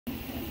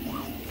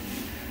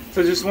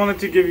So just wanted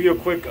to give you a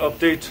quick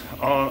update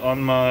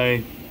on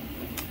my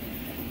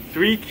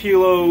 3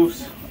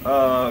 kilos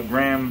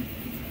gram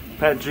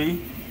PET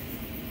G.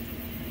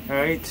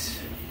 Alright.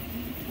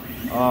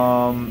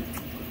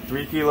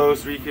 3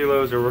 kilos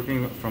are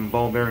working from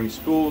ball bearing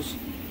spools.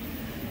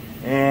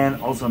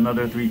 And also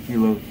another 3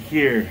 kilo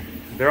here.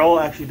 They're all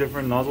actually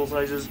different nozzle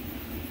sizes.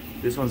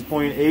 This one's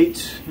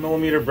 0.8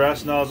 millimeter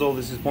brass nozzle.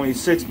 This is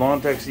 0.6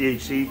 Bondtech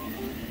CHC.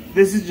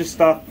 This is just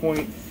stock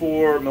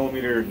 0.4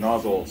 millimeter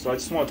nozzle. So I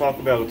just want to talk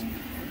about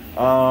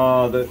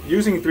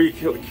using 3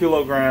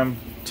 kilogram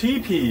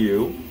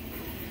TPU.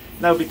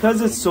 Now,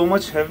 because it's so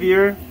much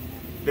heavier,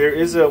 there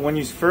is when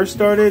you first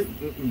started,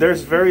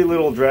 there's very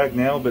little drag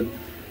now, but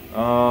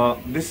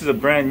this is a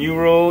brand new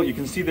roll. You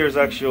can see there's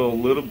actually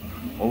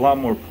a lot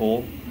more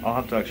pull. I'll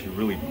have to actually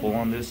really pull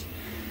on this.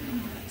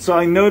 So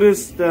I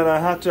noticed that I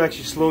have to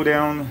actually slow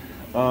down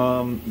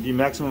the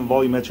maximum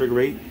volumetric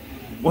rate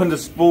when the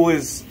spool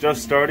is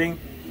just starting.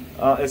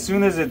 As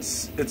soon as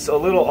it's a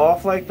little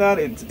off like that,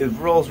 it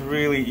rolls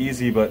really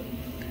easy, but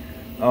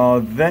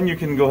then you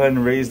can go ahead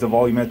and raise the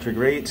volumetric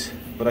rate.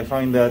 But I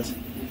find that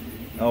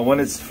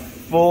when it's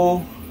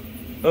full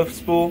of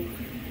spool,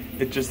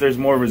 there's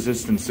more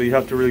resistance, so you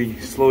have to really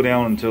slow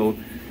down until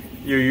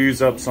you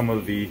use up some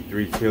of the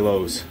 3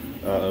 kilos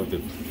of the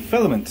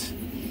filament.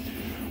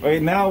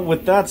 Right now,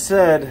 with that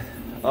said,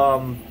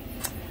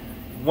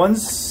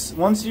 once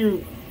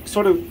you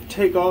sort of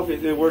take off,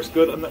 it works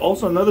good. And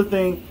also another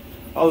thing,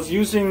 I was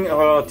using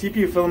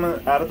TPU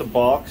filament out of the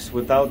box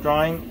without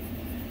drying,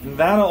 and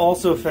that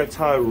also affects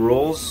how it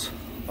rolls.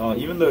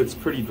 Even though it's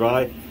pretty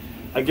dry,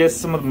 I guess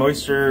some of the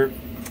moisture,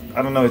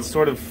 I don't know, it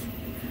sort of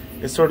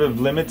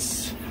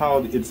limits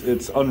how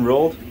it's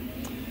unrolled.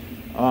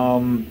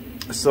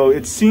 So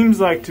it seems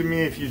like to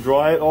me, if you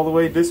dry it all the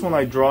way, this one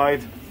I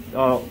dried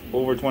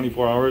over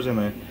 24 hours in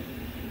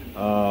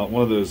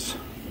one of those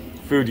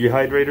food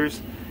dehydrators.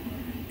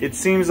 It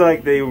seems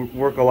like they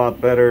work a lot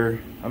better.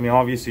 I mean,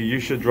 obviously you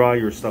should dry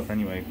your stuff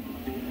anyway,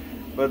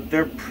 but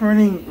they're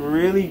printing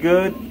really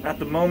good at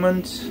the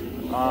moment.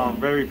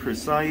 Very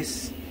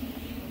precise.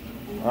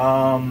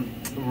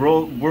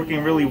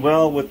 Working really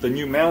well with the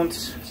new mount.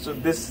 So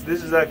this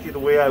is actually the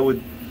way I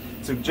would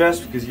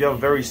suggest, because you have a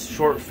very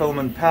short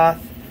filament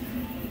path,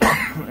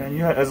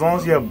 and as long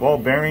as you have ball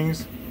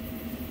bearings,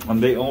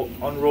 they all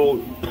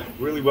unroll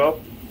really well.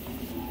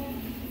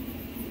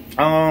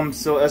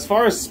 So as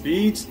far as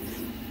speeds,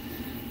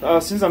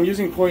 since I'm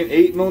using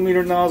 0.8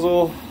 millimeter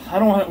nozzle, I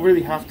don't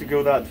really have to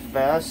go that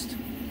fast.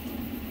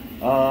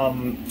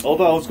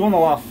 Although I was going a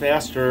lot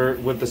faster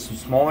with the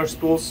smaller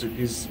spools,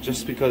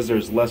 just because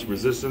there's less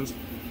resistance.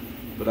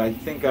 But I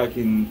think I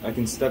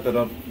can step it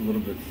up a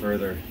little bit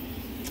further.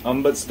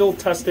 But still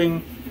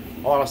testing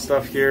a lot of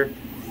stuff here.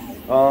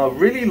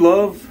 Really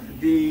love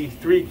the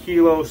 3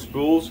 kilo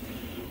spools,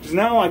 because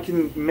now I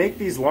can make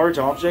these large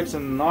objects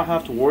and not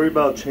have to worry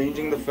about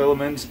changing the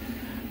filaments,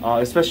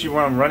 especially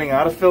when I'm running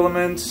out of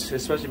filaments,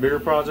 especially bigger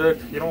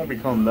project. You don't want to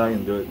be coming back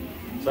and do it.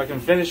 So I can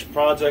finish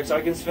projects.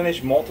 I can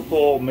finish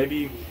multiple,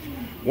 maybe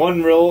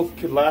one roll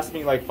could last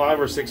me like 5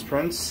 or 6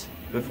 prints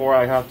before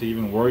I have to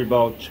even worry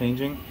about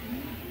changing.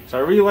 So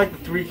I really like the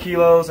 3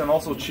 kilos, and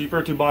also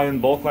cheaper to buy in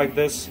bulk like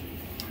this.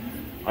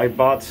 I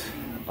bought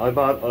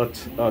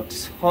a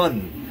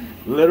ton,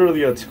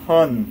 literally a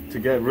ton, to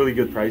get really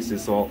good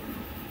prices. So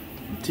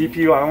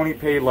TPU, I only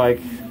paid like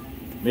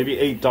maybe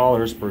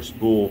 $8 per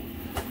spool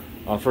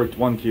for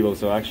 1 kilo.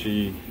 So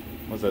actually,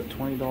 was that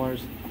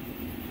 $20?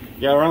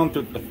 Yeah, around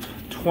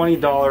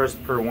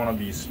 $20 per one of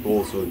these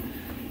spools. So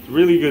it's a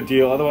really good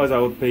deal. Otherwise, I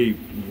would pay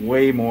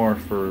way more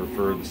for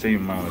the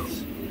same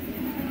amount.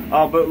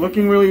 But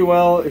looking really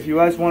well. If you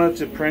guys wanted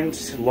to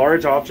print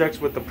large objects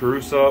with the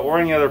Prusa or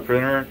any other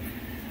printer,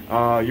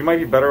 you might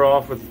be better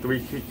off with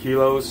 3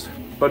 kilos.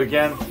 But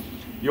again,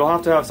 you'll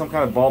have to have some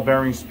kind of ball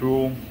bearing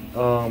spool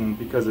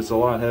because it's a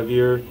lot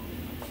heavier.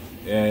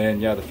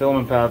 And yeah, the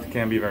filament path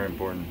can be very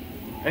important.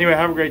 Anyway,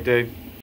 have a great day.